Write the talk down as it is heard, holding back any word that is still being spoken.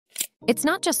It's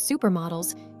not just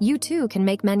supermodels, you too can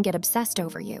make men get obsessed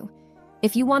over you.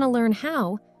 If you want to learn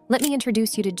how, let me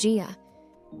introduce you to Gia.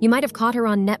 You might have caught her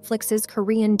on Netflix's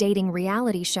Korean dating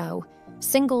reality show,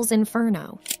 Singles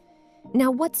Inferno. Now,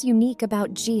 what's unique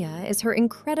about Gia is her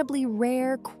incredibly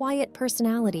rare, quiet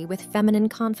personality with feminine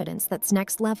confidence that's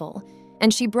next level,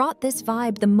 and she brought this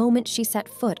vibe the moment she set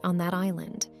foot on that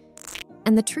island.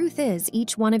 And the truth is,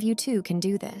 each one of you too can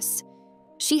do this.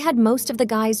 She had most of the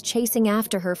guys chasing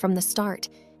after her from the start,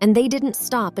 and they didn't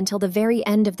stop until the very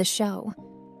end of the show.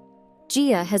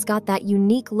 Gia has got that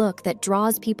unique look that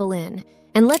draws people in,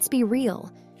 and let's be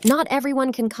real, not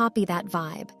everyone can copy that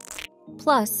vibe.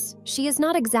 Plus, she is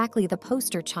not exactly the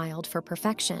poster child for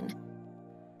perfection.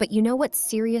 But you know what's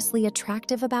seriously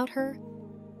attractive about her?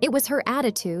 It was her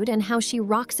attitude and how she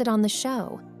rocks it on the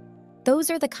show. Those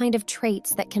are the kind of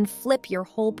traits that can flip your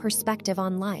whole perspective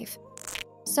on life.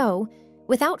 So,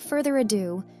 without further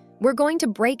ado, we're going to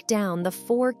break down the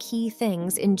 4 key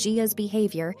things in Gia's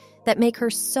behavior that make her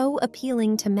so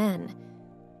appealing to men.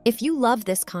 If you love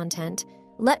this content,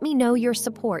 let me know your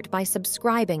support by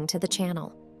subscribing to the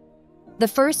channel. The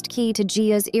first key to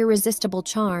Gia's irresistible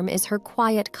charm is her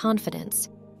quiet confidence.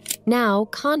 Now,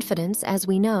 confidence, as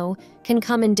we know, can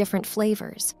come in different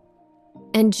flavors.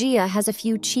 And Gia has a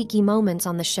few cheeky moments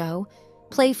on the show,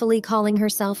 playfully calling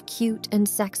herself cute and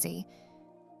sexy.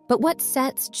 But what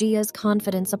sets Gia's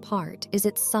confidence apart is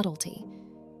its subtlety.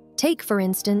 Take, for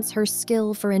instance, her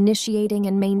skill for initiating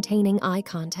and maintaining eye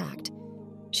contact.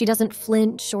 She doesn't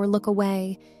flinch or look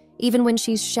away. Even when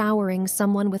she's showering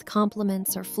someone with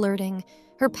compliments or flirting,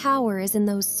 her power is in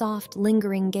those soft,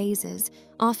 lingering gazes,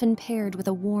 often paired with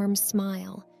a warm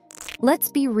smile. Let's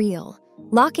be real.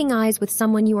 Locking eyes with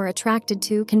someone you are attracted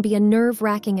to can be a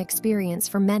nerve-wracking experience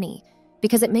for many,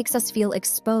 because it makes us feel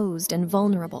exposed and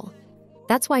vulnerable.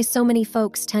 That's why so many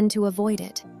folks tend to avoid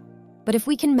it. But if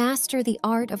we can master the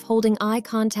art of holding eye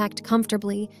contact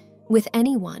comfortably with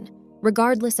anyone,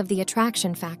 regardless of the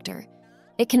attraction factor,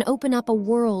 it can open up a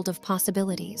world of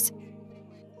possibilities.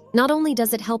 Not only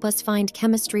does it help us find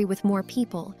chemistry with more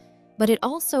people, but it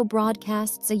also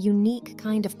broadcasts a unique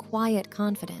kind of quiet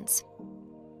confidence.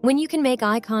 When you can make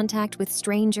eye contact with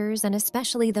strangers, and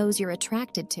especially those you're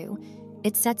attracted to,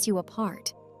 it sets you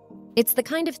apart. It's the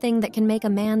kind of thing that can make a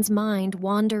man's mind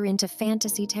wander into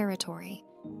fantasy territory.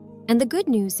 And the good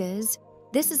news is,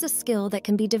 this is a skill that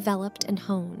can be developed and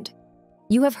honed.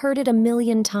 You have heard it a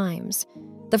million times.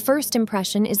 The first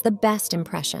impression is the best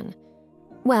impression.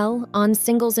 Well, on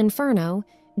Singles Inferno,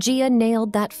 Gia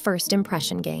nailed that first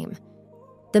impression game.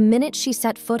 The minute she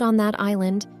set foot on that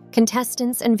island,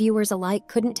 contestants and viewers alike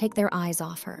couldn't take their eyes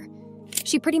off her.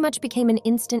 She pretty much became an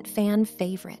instant fan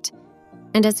favorite.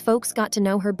 And as folks got to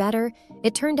know her better,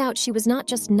 it turned out she was not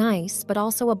just nice, but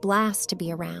also a blast to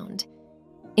be around.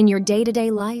 In your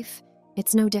day-to-day life,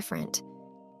 it's no different.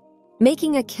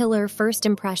 Making a killer first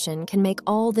impression can make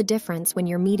all the difference when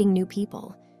you're meeting new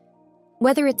people.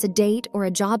 Whether it's a date or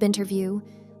a job interview,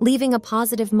 leaving a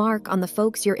positive mark on the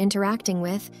folks you're interacting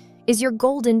with is your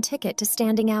golden ticket to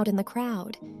standing out in the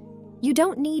crowd. You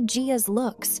don't need Gia's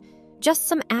looks. Just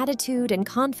some attitude and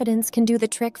confidence can do the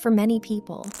trick for many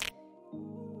people.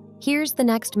 Here's the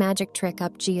next magic trick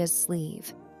up Gia's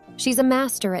sleeve. She's a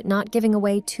master at not giving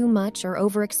away too much or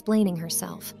over-explaining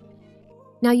herself.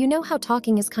 Now, you know how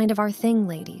talking is kind of our thing,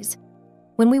 ladies.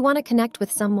 When we want to connect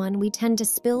with someone, we tend to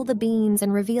spill the beans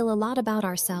and reveal a lot about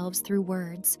ourselves through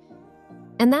words.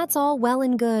 And that's all well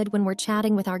and good when we're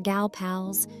chatting with our gal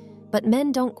pals, but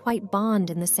men don't quite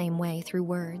bond in the same way through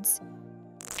words.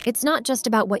 It's not just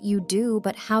about what you do,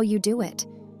 but how you do it.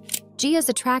 Gia's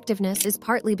attractiveness is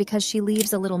partly because she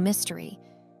leaves a little mystery.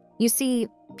 You see,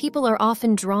 people are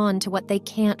often drawn to what they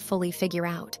can't fully figure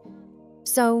out.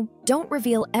 So, don't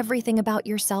reveal everything about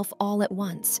yourself all at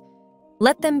once.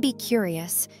 Let them be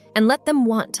curious, and let them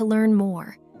want to learn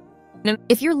more.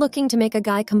 If you're looking to make a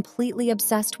guy completely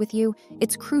obsessed with you,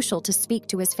 it's crucial to speak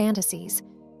to his fantasies.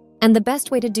 And the best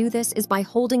way to do this is by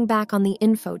holding back on the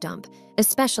info dump,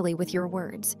 especially with your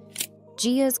words.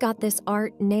 Gia's got this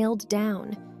art nailed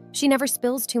down. She never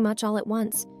spills too much all at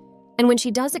once. And when she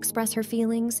does express her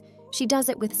feelings, she does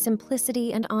it with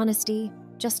simplicity and honesty,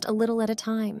 just a little at a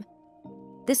time.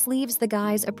 This leaves the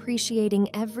guys appreciating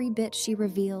every bit she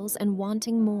reveals and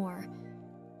wanting more.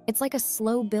 It's like a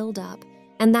slow build-up,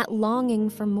 and that longing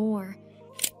for more.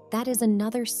 That is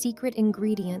another secret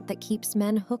ingredient that keeps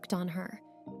men hooked on her.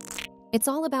 It's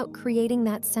all about creating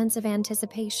that sense of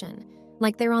anticipation,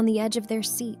 like they're on the edge of their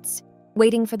seats,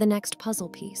 waiting for the next puzzle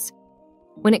piece.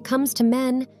 When it comes to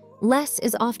men, less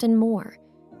is often more.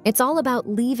 It's all about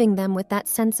leaving them with that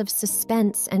sense of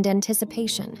suspense and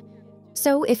anticipation.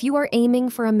 So, if you are aiming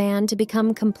for a man to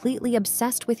become completely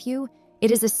obsessed with you, it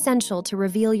is essential to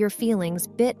reveal your feelings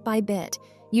bit by bit,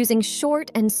 using short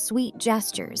and sweet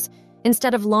gestures,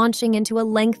 instead of launching into a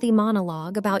lengthy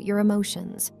monologue about your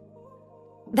emotions.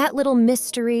 That little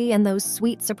mystery and those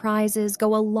sweet surprises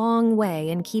go a long way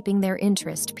in keeping their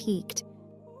interest piqued.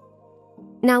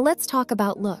 Now let's talk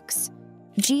about looks.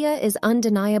 Gia is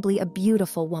undeniably a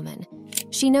beautiful woman.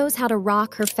 She knows how to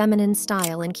rock her feminine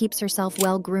style and keeps herself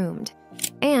well-groomed.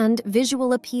 And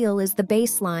visual appeal is the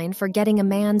baseline for getting a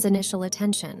man's initial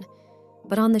attention.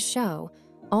 But on the show,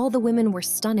 all the women were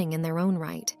stunning in their own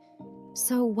right.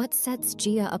 So what sets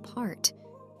Gia apart?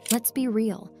 Let's be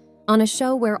real. On a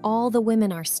show where all the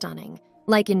women are stunning,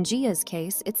 like in Gia's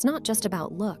case, it's not just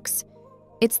about looks.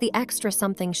 It's the extra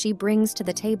something she brings to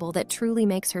the table that truly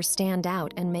makes her stand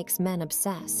out and makes men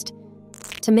obsessed.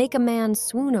 To make a man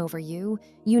swoon over you,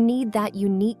 you need that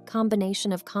unique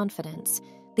combination of confidence,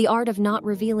 the art of not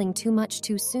revealing too much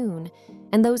too soon,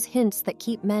 and those hints that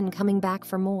keep men coming back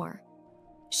for more.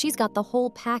 She's got the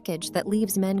whole package that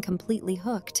leaves men completely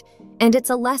hooked, and it's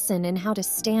a lesson in how to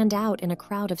stand out in a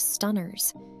crowd of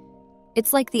stunners.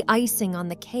 It's like the icing on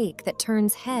the cake that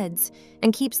turns heads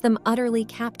and keeps them utterly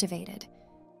captivated.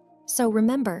 So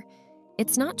remember,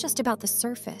 it's not just about the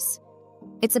surface.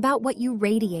 It's about what you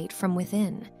radiate from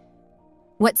within.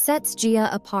 What sets Gia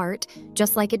apart,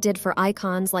 just like it did for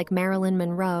icons like Marilyn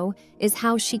Monroe, is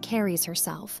how she carries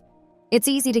herself. It's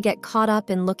easy to get caught up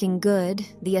in looking good,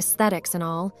 the aesthetics and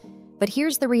all, but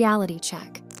here's the reality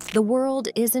check. The world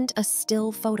isn't a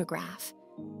still photograph.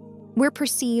 We're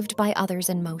perceived by others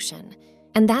in motion,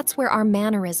 and that's where our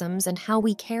mannerisms and how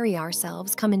we carry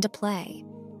ourselves come into play.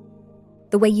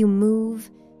 The way you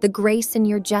move, the grace in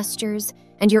your gestures,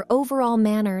 and your overall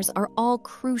manners are all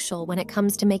crucial when it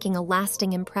comes to making a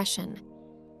lasting impression.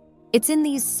 It's in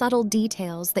these subtle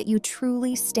details that you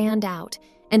truly stand out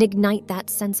and ignite that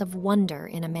sense of wonder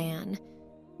in a man.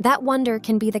 That wonder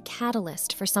can be the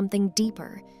catalyst for something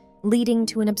deeper, leading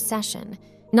to an obsession,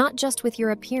 not just with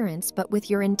your appearance, but with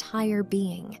your entire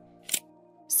being.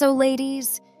 So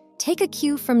ladies, take a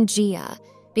cue from Gia,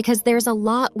 because there's a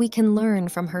lot we can learn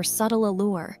from her subtle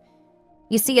allure.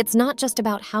 You see, it's not just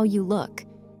about how you look,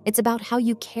 it's about how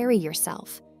you carry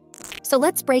yourself. So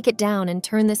let's break it down and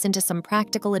turn this into some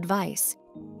practical advice.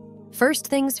 First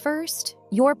things first,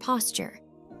 your posture.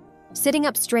 Sitting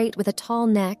up straight with a tall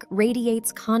neck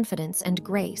radiates confidence and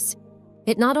grace.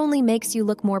 It not only makes you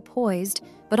look more poised,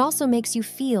 but also makes you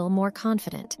feel more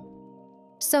confident.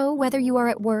 So whether you are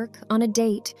at work, on a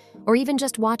date, or even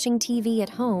just watching TV at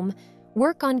home,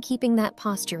 work on keeping that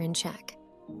posture in check.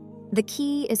 The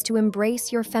key is to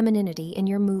embrace your femininity in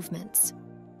your movements.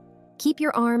 Keep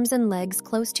your arms and legs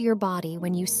close to your body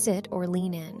when you sit or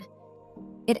lean in.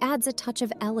 It adds a touch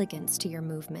of elegance to your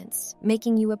movements,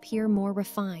 making you appear more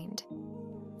refined.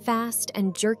 Fast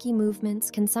and jerky movements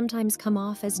can sometimes come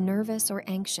off as nervous or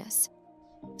anxious.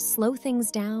 Slow things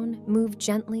down, move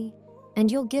gently, and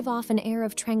you'll give off an air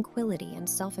of tranquility and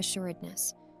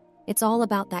self-assuredness. It's all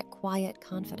about that quiet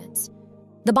confidence.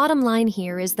 The bottom line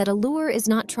here is that allure is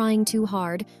not trying too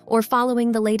hard or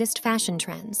following the latest fashion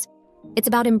trends. It's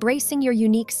about embracing your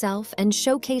unique self and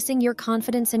showcasing your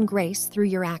confidence and grace through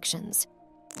your actions.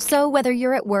 So whether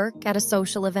you're at work, at a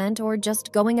social event, or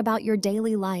just going about your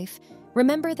daily life,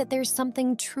 remember that there's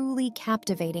something truly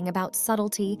captivating about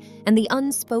subtlety and the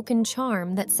unspoken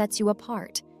charm that sets you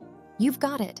apart. You've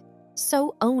got it,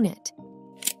 so own it.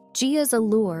 Gia's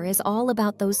allure is all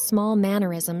about those small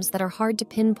mannerisms that are hard to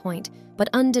pinpoint, but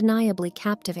undeniably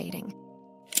captivating.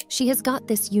 She has got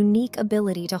this unique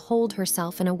ability to hold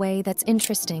herself in a way that's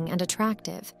interesting and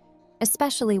attractive,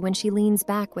 especially when she leans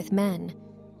back with men.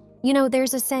 You know,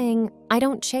 there's a saying, I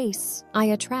don't chase, I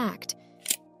attract,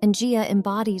 and Gia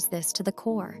embodies this to the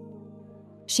core.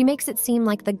 She makes it seem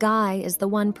like the guy is the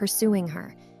one pursuing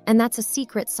her, and that's a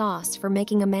secret sauce for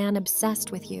making a man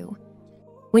obsessed with you.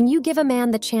 When you give a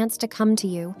man the chance to come to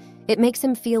you, it makes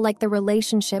him feel like the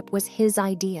relationship was his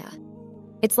idea.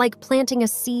 It's like planting a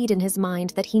seed in his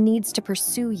mind that he needs to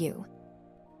pursue you.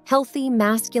 Healthy,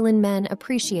 masculine men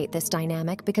appreciate this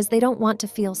dynamic because they don't want to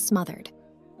feel smothered.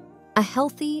 A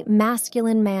healthy,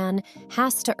 masculine man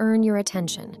has to earn your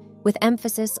attention, with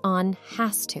emphasis on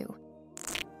has to.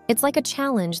 It's like a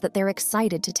challenge that they're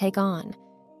excited to take on.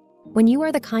 When you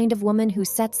are the kind of woman who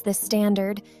sets this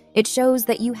standard, it shows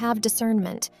that you have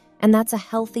discernment, and that's a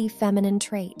healthy feminine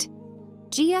trait.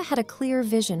 Gia had a clear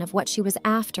vision of what she was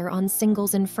after on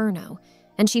Singles Inferno,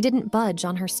 and she didn't budge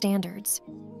on her standards.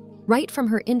 Right from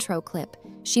her intro clip,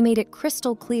 she made it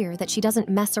crystal clear that she doesn't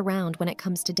mess around when it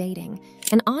comes to dating,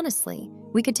 and honestly,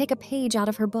 we could take a page out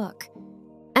of her book.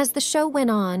 As the show went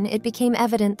on, it became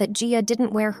evident that Gia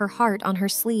didn't wear her heart on her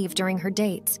sleeve during her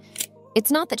dates.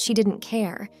 It's not that she didn't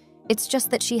care, it's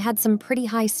just that she had some pretty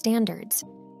high standards.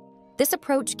 This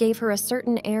approach gave her a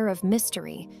certain air of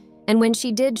mystery, and when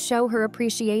she did show her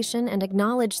appreciation and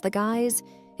acknowledge the guys,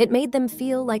 it made them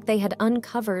feel like they had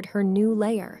uncovered her new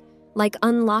layer, like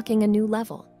unlocking a new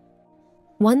level.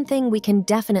 One thing we can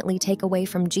definitely take away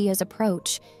from Gia's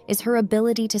approach is her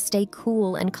ability to stay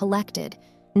cool and collected,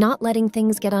 not letting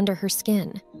things get under her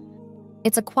skin.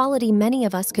 It's a quality many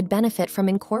of us could benefit from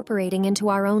incorporating into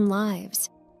our own lives.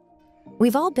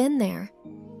 We've all been there.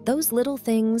 Those little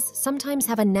things sometimes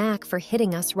have a knack for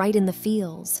hitting us right in the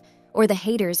feels, or the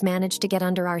haters manage to get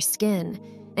under our skin,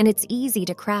 and it's easy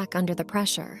to crack under the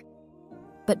pressure.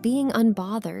 But being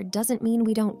unbothered doesn't mean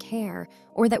we don't care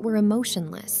or that we're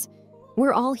emotionless.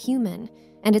 We're all human,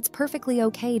 and it's perfectly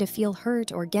okay to feel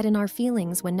hurt or get in our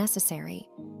feelings when necessary.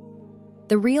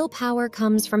 The real power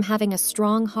comes from having a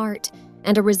strong heart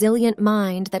and a resilient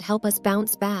mind that help us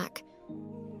bounce back.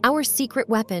 Our secret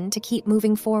weapon to keep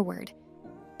moving forward.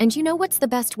 And you know what's the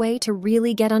best way to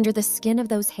really get under the skin of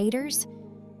those haters?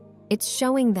 It's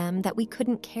showing them that we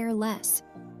couldn't care less.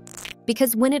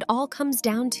 Because when it all comes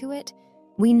down to it,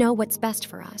 we know what's best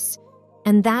for us.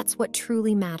 And that's what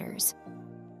truly matters.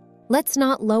 Let's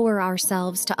not lower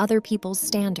ourselves to other people's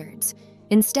standards.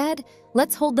 Instead,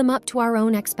 let's hold them up to our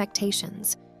own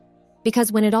expectations.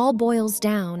 Because when it all boils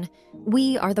down,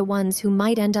 we are the ones who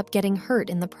might end up getting hurt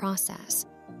in the process.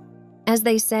 As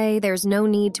they say, there's no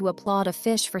need to applaud a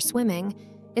fish for swimming.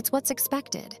 It's what's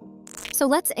expected. So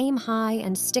let's aim high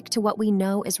and stick to what we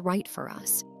know is right for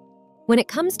us. When it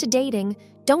comes to dating,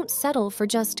 don't settle for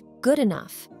just good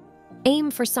enough.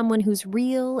 Aim for someone who's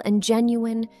real and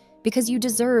genuine because you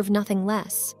deserve nothing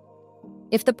less.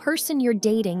 If the person you're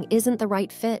dating isn't the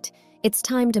right fit, it's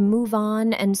time to move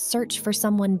on and search for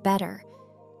someone better.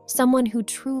 Someone who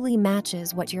truly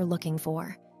matches what you're looking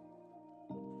for.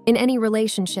 In any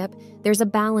relationship, there's a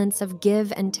balance of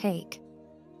give and take.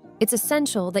 It's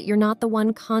essential that you're not the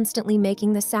one constantly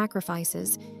making the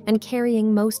sacrifices and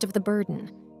carrying most of the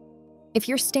burden. If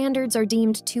your standards are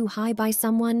deemed too high by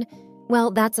someone,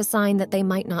 well, that's a sign that they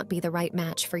might not be the right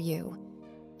match for you.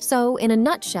 So, in a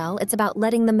nutshell, it's about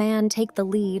letting the man take the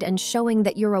lead and showing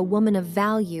that you're a woman of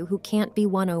value who can't be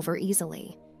won over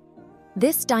easily.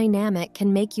 This dynamic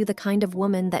can make you the kind of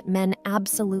woman that men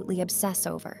absolutely obsess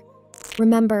over.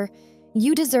 Remember,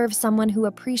 you deserve someone who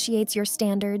appreciates your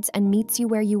standards and meets you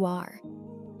where you are.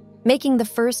 Making the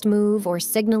first move or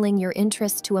signaling your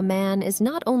interest to a man is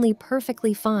not only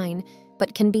perfectly fine,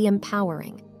 but can be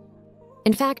empowering.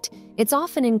 In fact, it's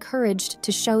often encouraged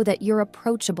to show that you're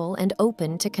approachable and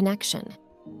open to connection.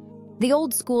 The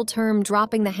old-school term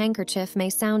dropping the handkerchief may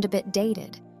sound a bit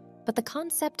dated, but the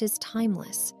concept is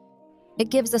timeless. It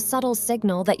gives a subtle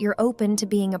signal that you're open to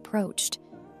being approached.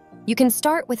 You can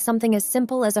start with something as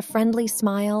simple as a friendly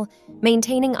smile,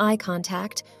 maintaining eye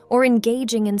contact, or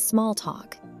engaging in small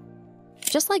talk.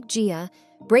 Just like Gia,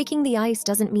 breaking the ice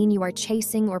doesn't mean you are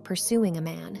chasing or pursuing a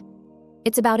man.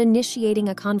 It's about initiating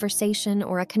a conversation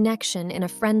or a connection in a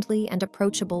friendly and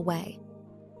approachable way.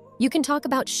 You can talk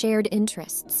about shared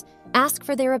interests, ask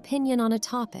for their opinion on a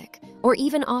topic, or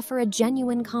even offer a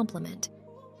genuine compliment.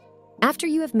 After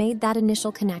you have made that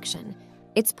initial connection,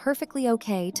 it's perfectly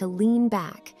okay to lean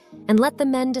back and let the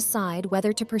men decide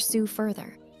whether to pursue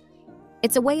further.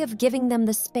 It's a way of giving them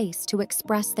the space to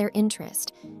express their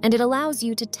interest, and it allows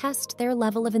you to test their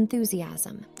level of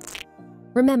enthusiasm.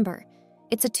 Remember,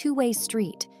 it's a two-way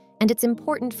street, and it's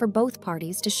important for both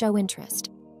parties to show interest.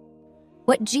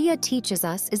 What Gia teaches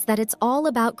us is that it's all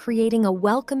about creating a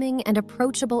welcoming and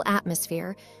approachable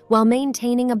atmosphere while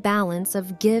maintaining a balance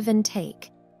of give and take.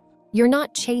 You're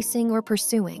not chasing or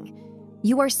pursuing.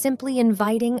 You are simply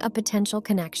inviting a potential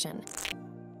connection.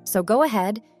 So go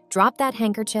ahead, drop that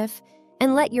handkerchief,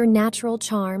 and let your natural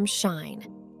charm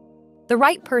shine. The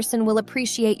right person will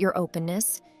appreciate your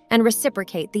openness and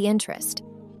reciprocate the interest.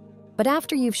 But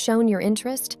after you've shown your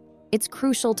interest, it's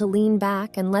crucial to lean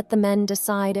back and let the men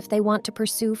decide if they want to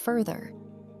pursue further.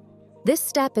 This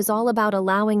step is all about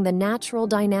allowing the natural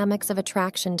dynamics of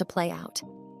attraction to play out.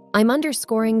 I'm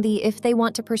underscoring the if they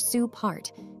want to pursue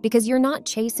part because you're not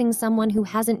chasing someone who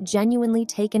hasn't genuinely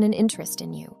taken an interest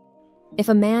in you. If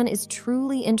a man is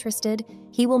truly interested,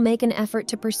 he will make an effort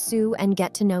to pursue and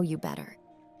get to know you better.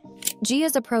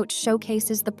 Gia's approach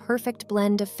showcases the perfect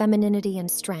blend of femininity and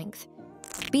strength.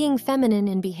 Being feminine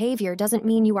in behavior doesn't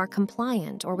mean you are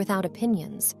compliant or without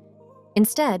opinions.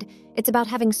 Instead, it's about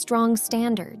having strong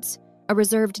standards, a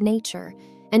reserved nature,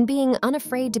 and being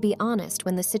unafraid to be honest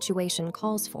when the situation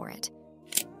calls for it.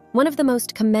 One of the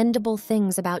most commendable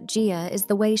things about Gia is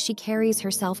the way she carries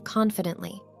herself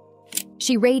confidently.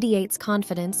 She radiates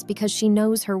confidence because she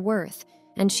knows her worth,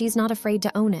 and she's not afraid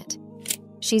to own it.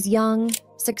 She's young,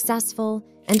 successful,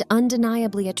 and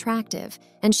undeniably attractive,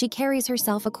 and she carries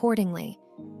herself accordingly.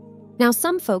 Now,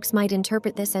 some folks might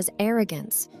interpret this as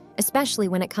arrogance, especially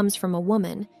when it comes from a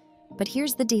woman, but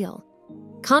here's the deal.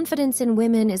 Confidence in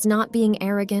women is not being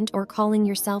arrogant or calling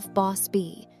yourself boss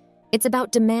B. It's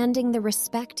about demanding the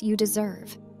respect you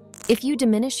deserve. If you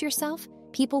diminish yourself,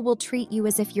 people will treat you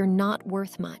as if you're not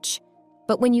worth much.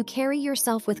 But when you carry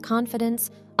yourself with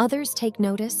confidence, others take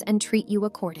notice and treat you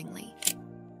accordingly.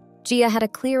 Gia had a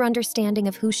clear understanding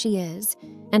of who she is,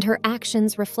 and her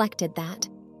actions reflected that.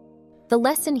 The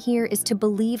lesson here is to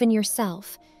believe in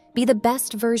yourself, be the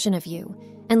best version of you,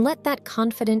 and let that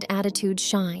confident attitude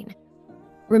shine.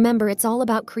 Remember, it's all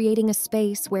about creating a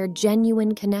space where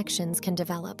genuine connections can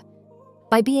develop.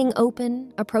 By being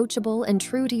open, approachable, and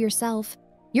true to yourself,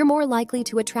 you're more likely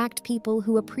to attract people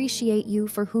who appreciate you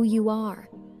for who you are.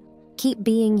 Keep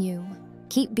being you,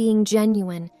 keep being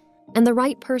genuine, and the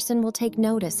right person will take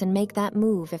notice and make that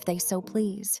move if they so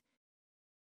please.